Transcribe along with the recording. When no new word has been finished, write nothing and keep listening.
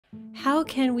How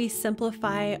can we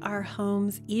simplify our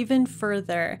homes even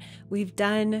further? We've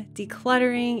done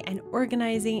decluttering and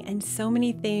organizing and so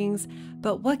many things,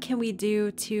 but what can we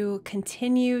do to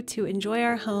continue to enjoy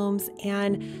our homes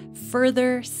and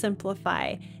further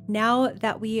simplify? Now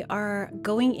that we are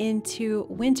going into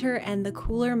winter and the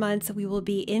cooler months, we will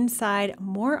be inside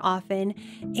more often,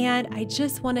 and I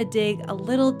just want to dig a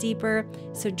little deeper.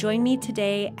 So join me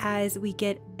today as we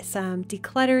get some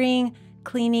decluttering,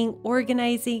 cleaning,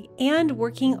 organizing, and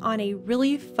working on a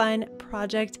really fun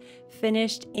project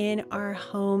finished in our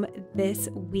home this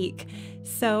week.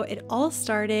 So it all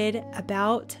started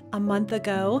about a month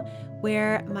ago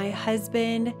where my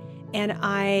husband and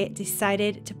I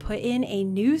decided to put in a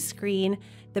new screen.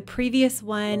 The previous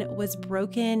one was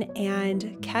broken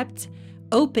and kept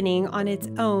opening on its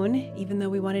own, even though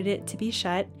we wanted it to be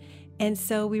shut. And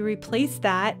so we replaced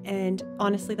that, and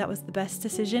honestly, that was the best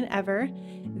decision ever.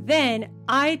 Then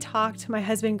I talked my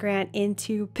husband Grant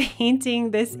into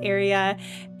painting this area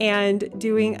and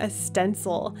doing a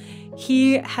stencil.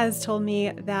 He has told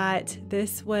me that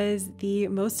this was the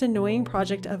most annoying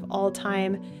project of all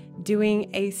time,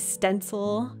 doing a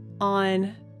stencil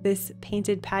on this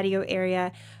painted patio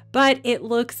area, but it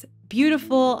looks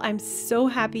beautiful. I'm so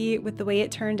happy with the way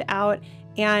it turned out,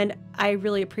 and I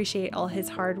really appreciate all his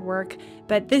hard work,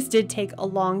 but this did take a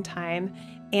long time.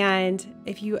 And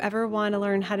if you ever want to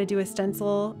learn how to do a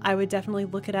stencil, I would definitely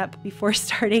look it up before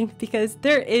starting, because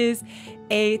there is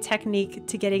a technique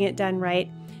to getting it done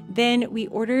right. Then we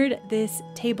ordered this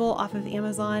table off of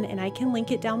Amazon, and I can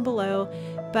link it down below,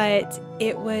 but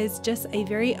it was just a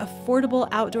very affordable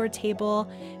outdoor table.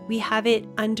 We have it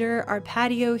under our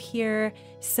patio here,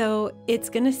 so it's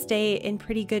going to stay in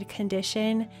pretty good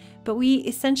condition, but we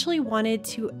essentially wanted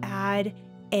to add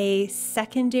a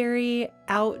secondary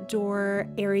outdoor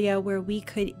area where we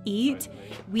could eat.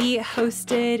 We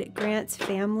hosted Grant's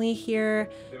family here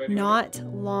not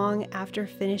long after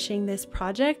finishing this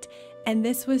project, and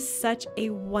this was such a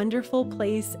wonderful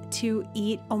place to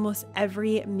eat almost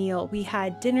every meal. We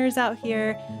had dinners out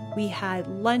here, we had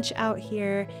lunch out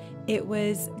here. It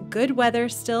was good weather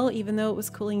still, even though it was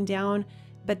cooling down,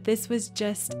 but this was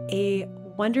just a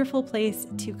wonderful place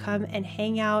to come and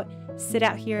hang out, sit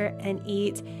out here and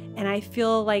eat. And I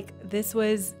feel like this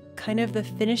was kind of the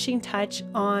finishing touch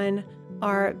on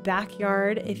our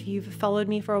backyard. If you've followed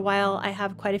me for a while, I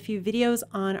have quite a few videos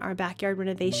on our backyard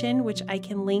renovation, which I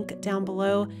can link down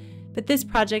below. But this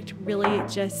project really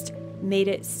just made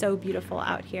it so beautiful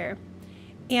out here.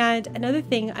 And another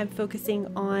thing I'm focusing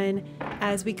on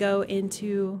as we go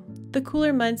into the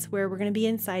cooler months where we're going to be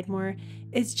inside more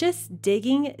is just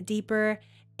digging deeper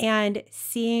and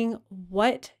seeing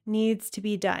what needs to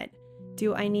be done.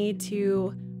 Do I need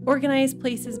to organize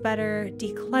places better,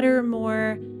 declutter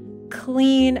more,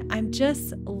 clean? I'm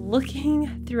just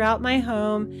looking throughout my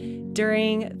home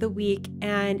during the week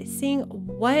and seeing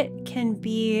what can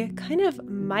be kind of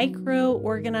micro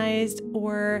organized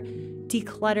or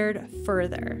decluttered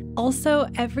further. Also,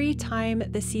 every time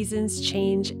the seasons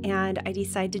change and I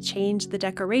decide to change the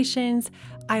decorations,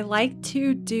 I like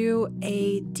to do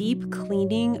a deep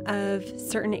cleaning of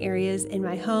certain areas in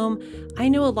my home. I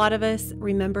know a lot of us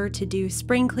remember to do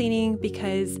spring cleaning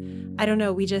because, I don't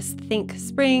know, we just think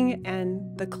spring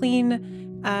and the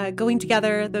clean going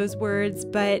together, those words,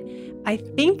 but I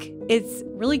think it's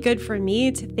really good for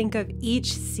me to think of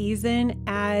each season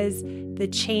as the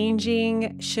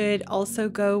changing should also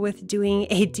go with doing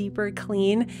a deeper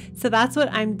clean. So that's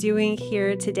what I'm doing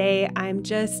here today. I'm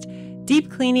just deep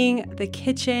cleaning the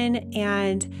kitchen,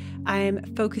 and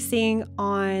I'm focusing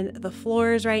on the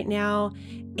floors right now.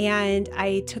 And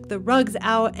I took the rugs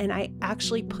out and I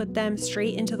actually put them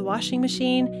straight into the washing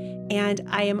machine, and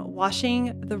I am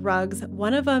washing the rugs.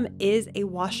 One of them is a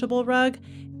washable rug,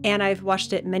 and I've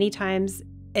washed it many times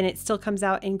and it still comes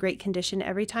out in great condition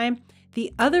every time.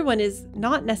 The other one is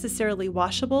not necessarily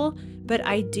washable, but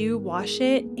I do wash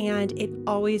it and it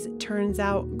always turns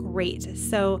out great.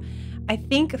 So I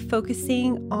think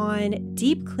focusing on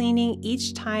deep cleaning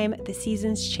each time the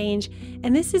seasons change.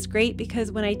 And this is great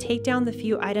because when I take down the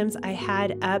few items I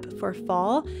had up for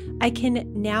fall, I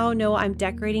can now know I'm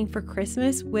decorating for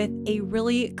Christmas with a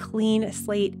really clean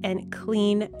slate and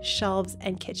clean shelves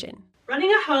and kitchen.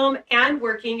 Running a home and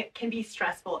working can be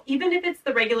stressful, even if it's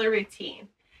the regular routine.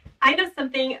 I know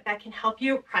something that can help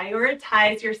you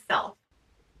prioritize yourself.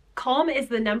 Calm is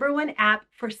the #1 app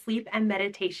for sleep and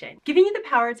meditation, giving you the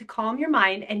power to calm your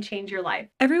mind and change your life.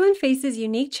 Everyone faces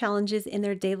unique challenges in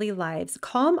their daily lives.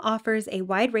 Calm offers a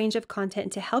wide range of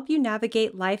content to help you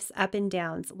navigate life's up and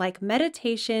downs, like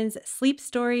meditations, sleep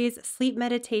stories, sleep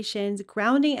meditations,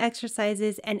 grounding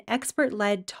exercises, and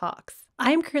expert-led talks.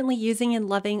 I'm currently using and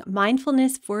loving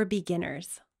mindfulness for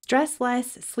beginners. Stress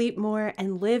less, sleep more,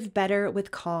 and live better with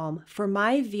Calm. For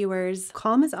my viewers,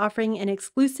 Calm is offering an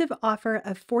exclusive offer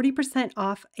of 40%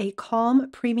 off a Calm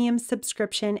premium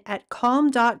subscription at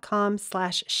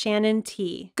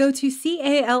calm.com/ShannonT. Go to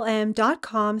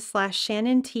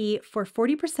calm.com/ShannonT for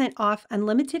 40% off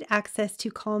unlimited access to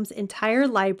Calm's entire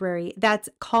library. That's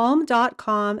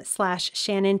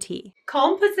calm.com/ShannonT.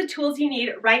 Calm puts the tools you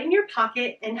need right in your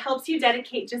pocket and helps you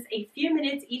dedicate just a few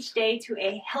minutes each day to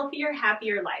a healthier,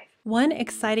 happier life. One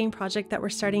exciting project that we're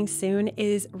starting soon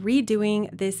is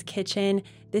redoing this kitchen.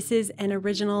 This is an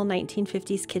original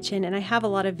 1950s kitchen, and I have a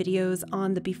lot of videos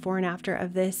on the before and after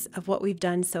of this, of what we've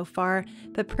done so far,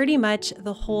 but pretty much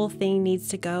the whole thing needs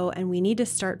to go and we need to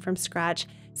start from scratch.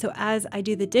 So as I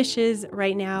do the dishes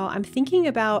right now, I'm thinking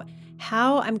about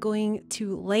how I'm going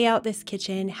to lay out this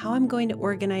kitchen, how I'm going to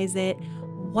organize it,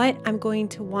 what I'm going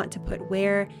to want to put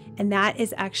where, and that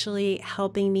is actually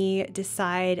helping me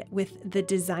decide with the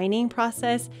designing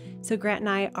process. So Grant and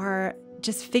I are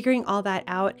just figuring all that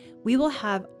out. We will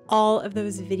have all of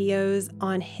those videos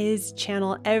on his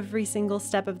channel every single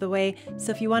step of the way.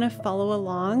 So if you want to follow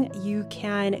along, you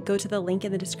can go to the link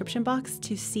in the description box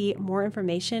to see more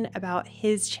information about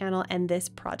his channel and this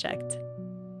project.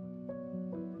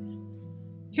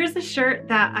 Here's the shirt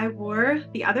that I wore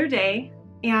the other day,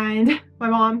 and my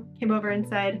mom came over and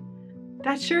said,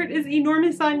 "That shirt is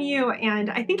enormous on you." And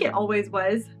I think it always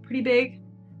was pretty big,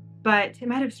 but it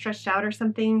might have stretched out or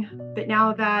something. But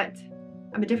now that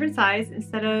I'm a different size,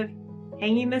 instead of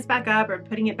hanging this back up or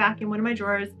putting it back in one of my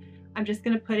drawers, I'm just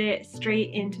gonna put it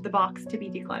straight into the box to be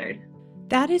decluttered.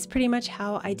 That is pretty much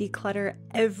how I declutter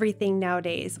everything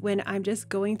nowadays. When I'm just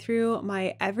going through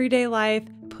my everyday life,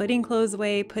 putting clothes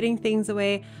away, putting things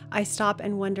away, I stop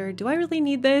and wonder, do I really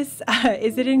need this?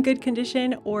 Is it in good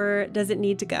condition or does it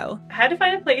need to go? I had to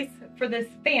find a place for this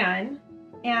fan,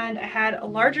 and I had a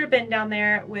larger bin down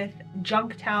there with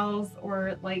junk towels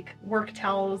or like work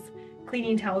towels,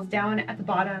 cleaning towels down at the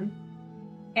bottom,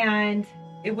 and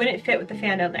it wouldn't fit with the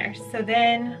fan down there. So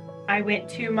then I went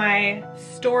to my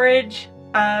storage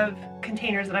of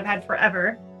containers that I've had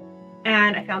forever,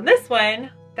 and I found this one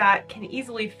that can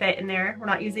easily fit in there. We're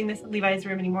not using this in Levi's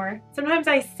room anymore. Sometimes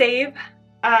I save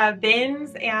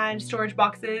bins and storage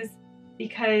boxes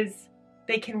because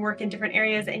they can work in different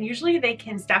areas, and usually they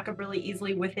can stack up really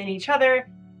easily within each other,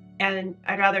 and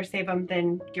I'd rather save them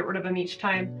than get rid of them each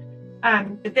time.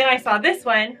 But then I saw this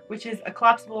one, which is a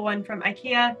collapsible one from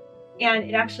IKEA, and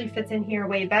it actually fits in here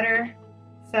way better.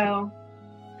 So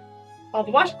all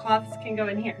the washcloths can go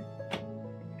in here.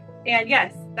 And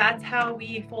yes, that's how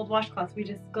we fold washcloths. We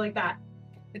just go like that.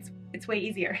 It's way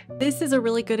easier. This is a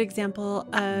really good example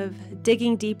of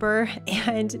digging deeper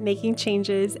and making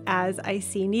changes as I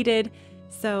see needed.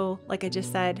 So like I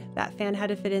just said, that fan had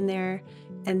to fit in there.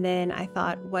 And then I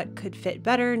thought what could fit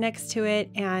better next to it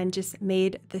and just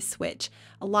made the switch.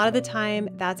 A lot of the time,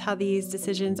 that's how these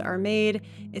decisions are made.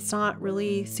 It's not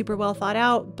really super well thought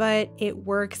out, but it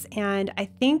works. And I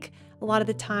think a lot of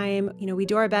the time, you know, we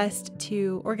do our best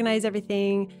to organize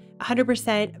everything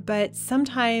 100%, but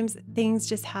sometimes things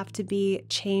just have to be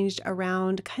changed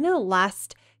around kind of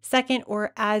last second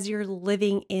or as you're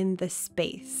living in the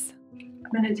space. I'm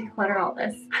gonna declutter all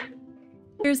this.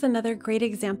 Here's another great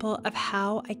example of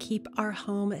how I keep our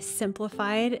home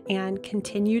simplified and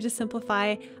continue to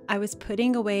simplify. I was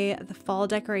putting away the fall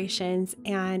decorations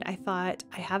and I thought,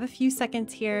 I have a few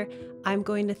seconds here. I'm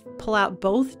going to pull out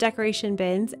both decoration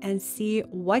bins and see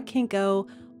what can go,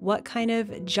 what kind of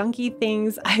junky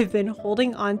things I've been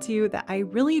holding onto that I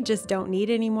really just don't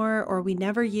need anymore or we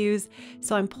never use.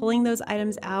 So I'm pulling those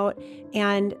items out,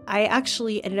 and I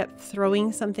actually ended up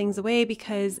throwing some things away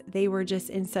because they were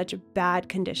just in such bad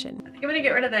condition. I think I'm gonna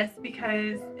get rid of this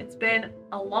because it's been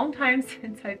a long time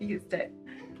since I've used it.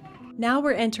 Now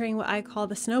we're entering what I call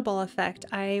the snowball effect.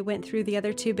 I went through the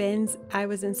other two bins. I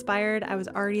was inspired. I was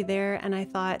already there, and I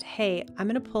thought, hey, I'm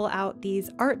going to pull out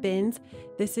these art bins.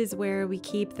 This is where we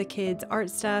keep the kids' art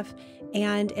stuff.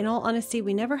 And in all honesty,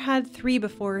 we never had 3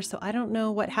 before, so I don't know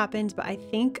what happened, but I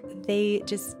think they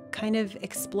just kind of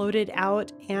exploded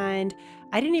out, and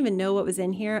I didn't even know what was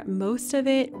in here. Most of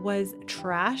it was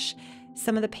trash.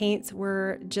 Some of the paints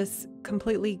were just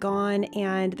completely gone,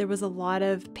 and there was a lot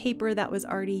of paper that was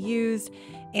already used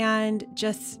and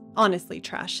just honestly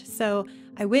trash. So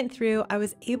I went through, I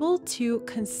was able to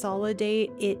consolidate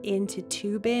it into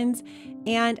 2 bins,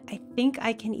 and I think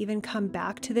I can even come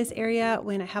back to this area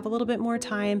when I have a little bit more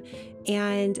time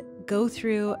and go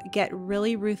through, get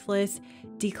really ruthless,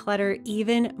 declutter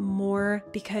even more,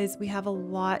 because we have a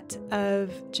lot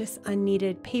of just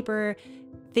unneeded paper,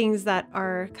 things that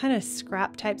are kind of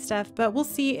scrap type stuff, but we'll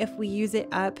see if we use it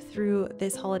up through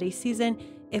this holiday season.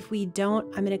 If we don't,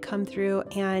 I'm going to come through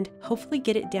and hopefully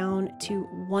get it down to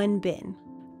one bin.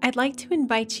 I'd like to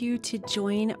invite you to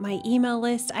join my email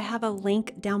list. I have a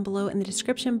link down below in the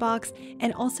description box.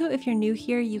 And also, if you're new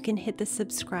here, you can hit the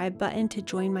subscribe button to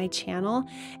join my channel.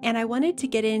 And I wanted to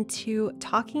get into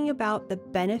talking about the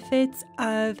benefits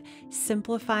of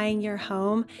simplifying your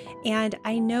home. And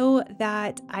I know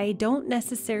that I don't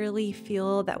necessarily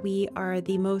feel that we are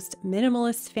the most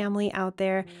minimalist family out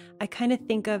there. I kind of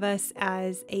think of us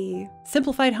as a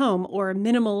simplified home, or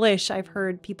minimalish, I've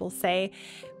heard people say.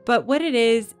 But what it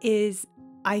is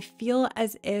I feel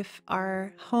as if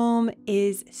our home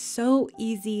is so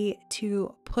easy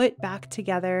to put back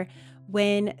together.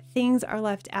 When things are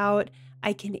left out,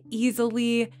 I can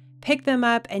easily pick them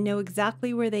up and know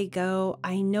exactly where they go.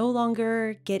 I no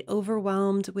longer get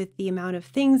overwhelmed with the amount of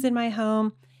things in my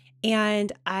home,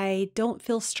 and I don't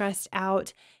feel stressed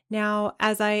out. Now,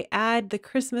 as I add the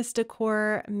Christmas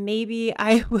decor, maybe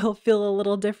I will feel a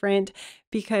little different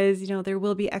because, there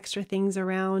will be extra things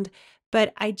around.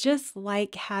 But I just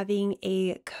like having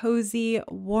a cozy,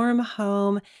 warm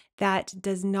home that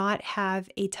does not have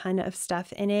a ton of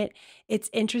stuff in it. It's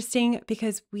interesting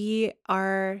because we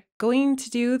are going to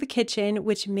do the kitchen,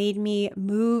 which made me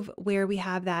move where we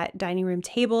have that dining room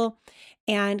table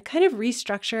and kind of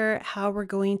restructure how we're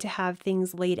going to have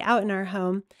things laid out in our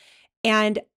home.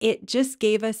 And it just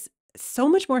gave us so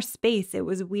much more space. It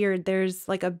was weird. There's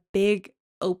like a big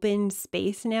open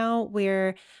space now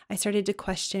where I started to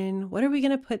question, what are we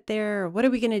going to put there? Or what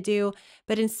are we going to do?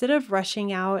 But instead of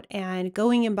rushing out and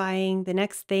going and buying the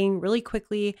next thing really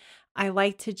quickly, I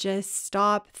like to just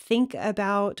stop, think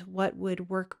about what would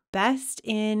work best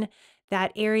in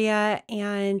that area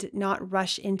and not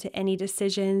rush into any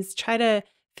decisions. Try to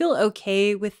feel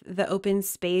okay with the open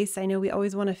space. I know we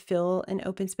always want to fill an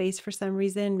open space for some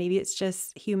reason. Maybe it's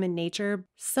just human nature.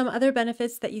 Some other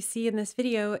benefits that you see in this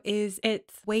video is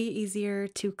it's way easier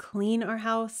to clean our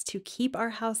house, to keep our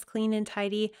house clean and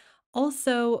tidy.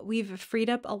 Also, we've freed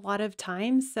up a lot of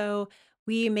time, so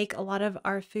we make a lot of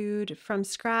our food from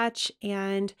scratch,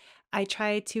 and I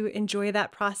try to enjoy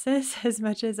that process as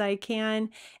much as I can.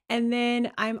 And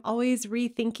then I'm always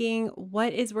rethinking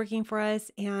what is working for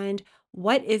us and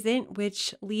what isn't,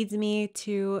 which leads me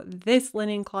to this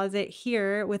linen closet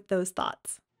here with those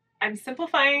thoughts. I'm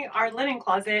simplifying our linen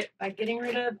closet by getting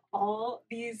rid of all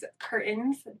these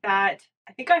curtains that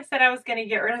I think I said I was going to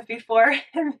get rid of before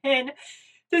and then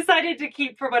decided to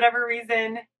keep for whatever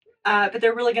reason, but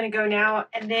they're really going to go now.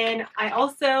 And then I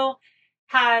also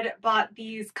had bought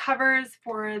these covers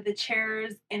for the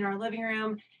chairs in our living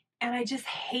room, and I just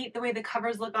hate the way the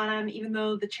covers look on them, even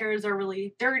though the chairs are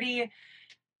really dirty.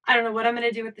 I don't know what I'm going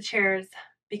to do with the chairs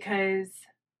because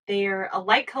they're a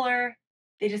light color.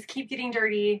 They just keep getting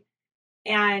dirty,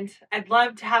 and I'd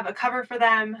love to have a cover for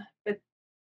them, but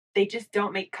they just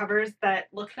don't make covers that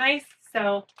look nice.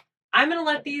 So I'm going to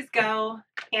let these go,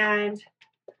 and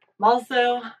I'm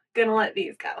also going to let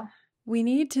these go. We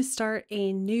need to start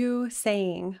a new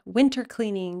saying: winter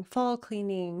cleaning, fall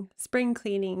cleaning, spring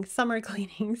cleaning, summer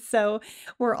cleaning. So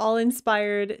we're all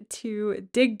inspired to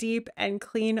dig deep and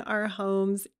clean our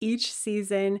homes each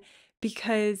season,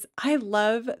 because I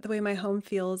love the way my home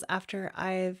feels after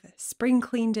I've spring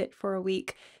cleaned it for a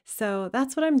week. So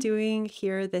that's what I'm doing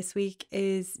here this week,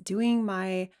 is doing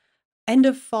my end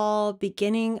of fall,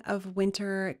 beginning of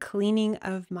winter cleaning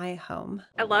of my home.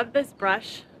 I love this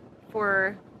brush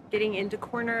for getting into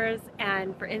corners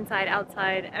and for inside,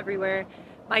 outside, everywhere.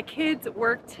 My kids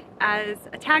worked as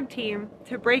a tag team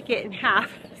to break it in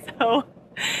half, so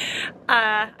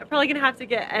I'm probably gonna have to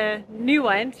get a new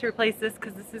one to replace this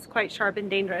because this is quite sharp and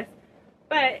dangerous.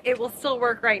 But it will still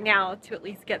work right now to at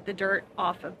least get the dirt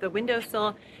off of the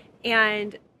windowsill.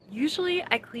 And usually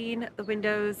I clean the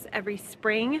windows every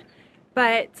spring,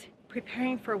 but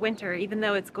preparing for winter, even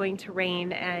though it's going to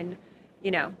rain and,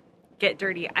 get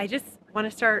dirty, I just want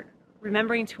to start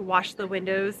remembering to wash the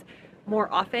windows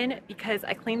more often, because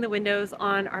I clean the windows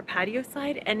on our patio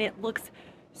side and it looks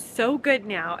so good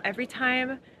now. Every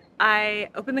time I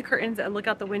open the curtains and look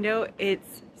out the window,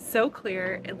 it's so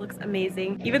clear. It looks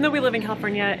amazing. Even though we live in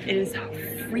California, it is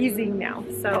freezing now,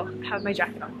 so I have my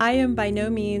jacket on. I am by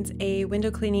no means a window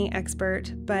cleaning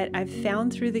expert, but I've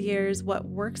found through the years what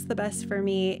works the best for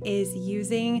me is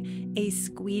using a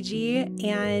squeegee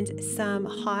and some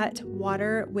hot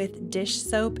water with dish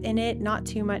soap in it, not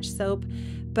too much soap.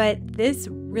 But this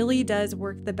really does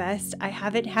work the best. I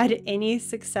haven't had any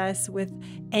success with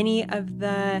any of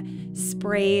the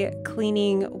spray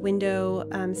cleaning window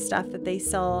stuff that they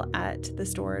sell at the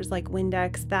stores, like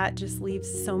Windex. That just leaves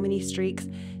so many streaks.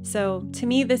 So to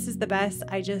me, this is the best.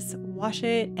 I just wash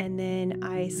it and then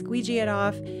I squeegee it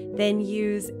off, then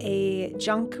use a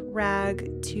junk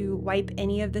rag to wipe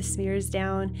any of the smears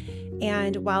down.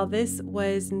 And while this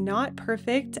was not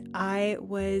perfect, I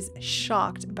was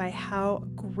shocked by how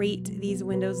great these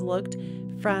windows looked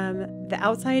from the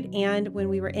outside and when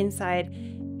we were inside.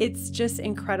 It's just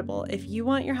incredible. If you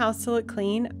want your house to look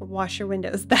clean, wash your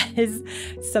windows. That is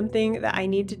something that I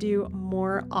need to do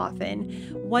more often.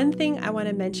 One thing I want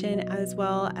to mention, as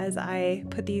well as I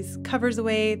put these covers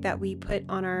away that we put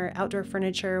on our outdoor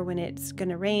furniture when it's going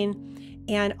to rain,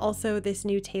 and also this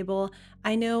new table.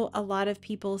 I know a lot of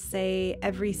people say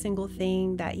every single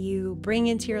thing that you bring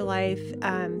into your life,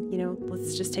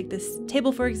 let's just take this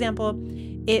table for example,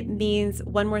 it means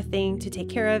one more thing to take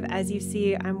care of. As you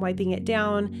see, I'm wiping it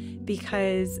down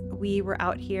because we were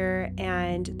out here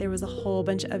and there was a whole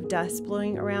bunch of dust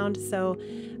blowing around. So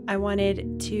I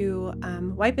wanted to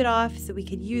wipe it off so we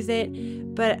could use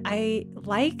it. But I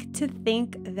like to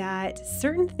think that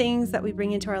certain things that we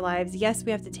bring into our lives, yes,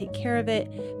 we have to take care of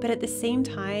it, but at the same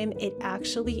time, it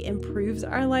actually improves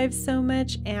our lives so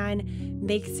much and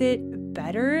makes it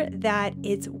better that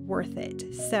it's worth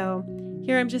it. So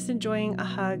here I'm just enjoying a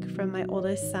hug from my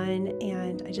oldest son,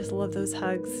 and I just love those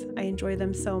hugs. I enjoy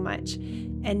them so much.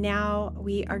 And now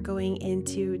we are going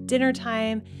into dinner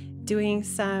time, doing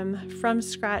some from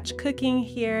scratch cooking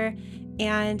here,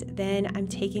 and then I'm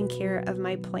taking care of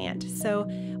my plant. So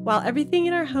while everything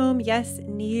in our home, yes,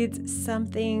 needs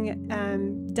something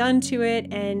done to it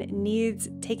and needs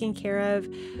taken care of,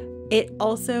 it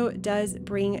also does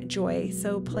bring joy.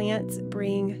 So plants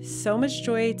bring so much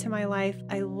joy to my life.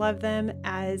 I love them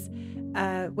as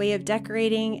a way of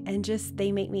decorating, and just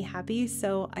they make me happy.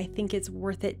 So I think it's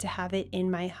worth it to have it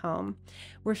in my home.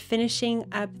 We're finishing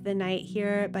up the night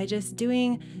here by just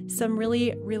doing some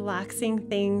really relaxing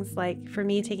things, like for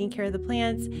me, taking care of the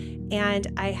plants. And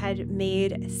I had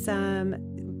made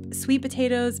some sweet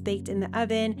potatoes baked in the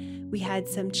oven. We had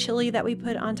some chili that we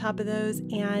put on top of those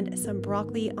and some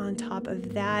broccoli on top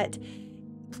of that.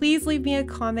 Please leave me a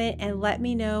comment and let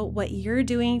me know what you're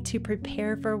doing to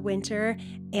prepare for winter,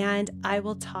 and I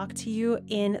will talk to you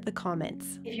in the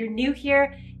comments. If you're new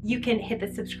here, you can hit the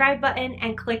subscribe button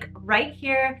and click right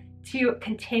here to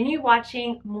continue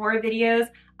watching more videos.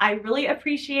 I really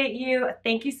appreciate you.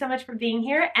 Thank you so much for being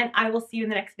here, and I will see you in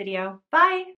the next video. Bye!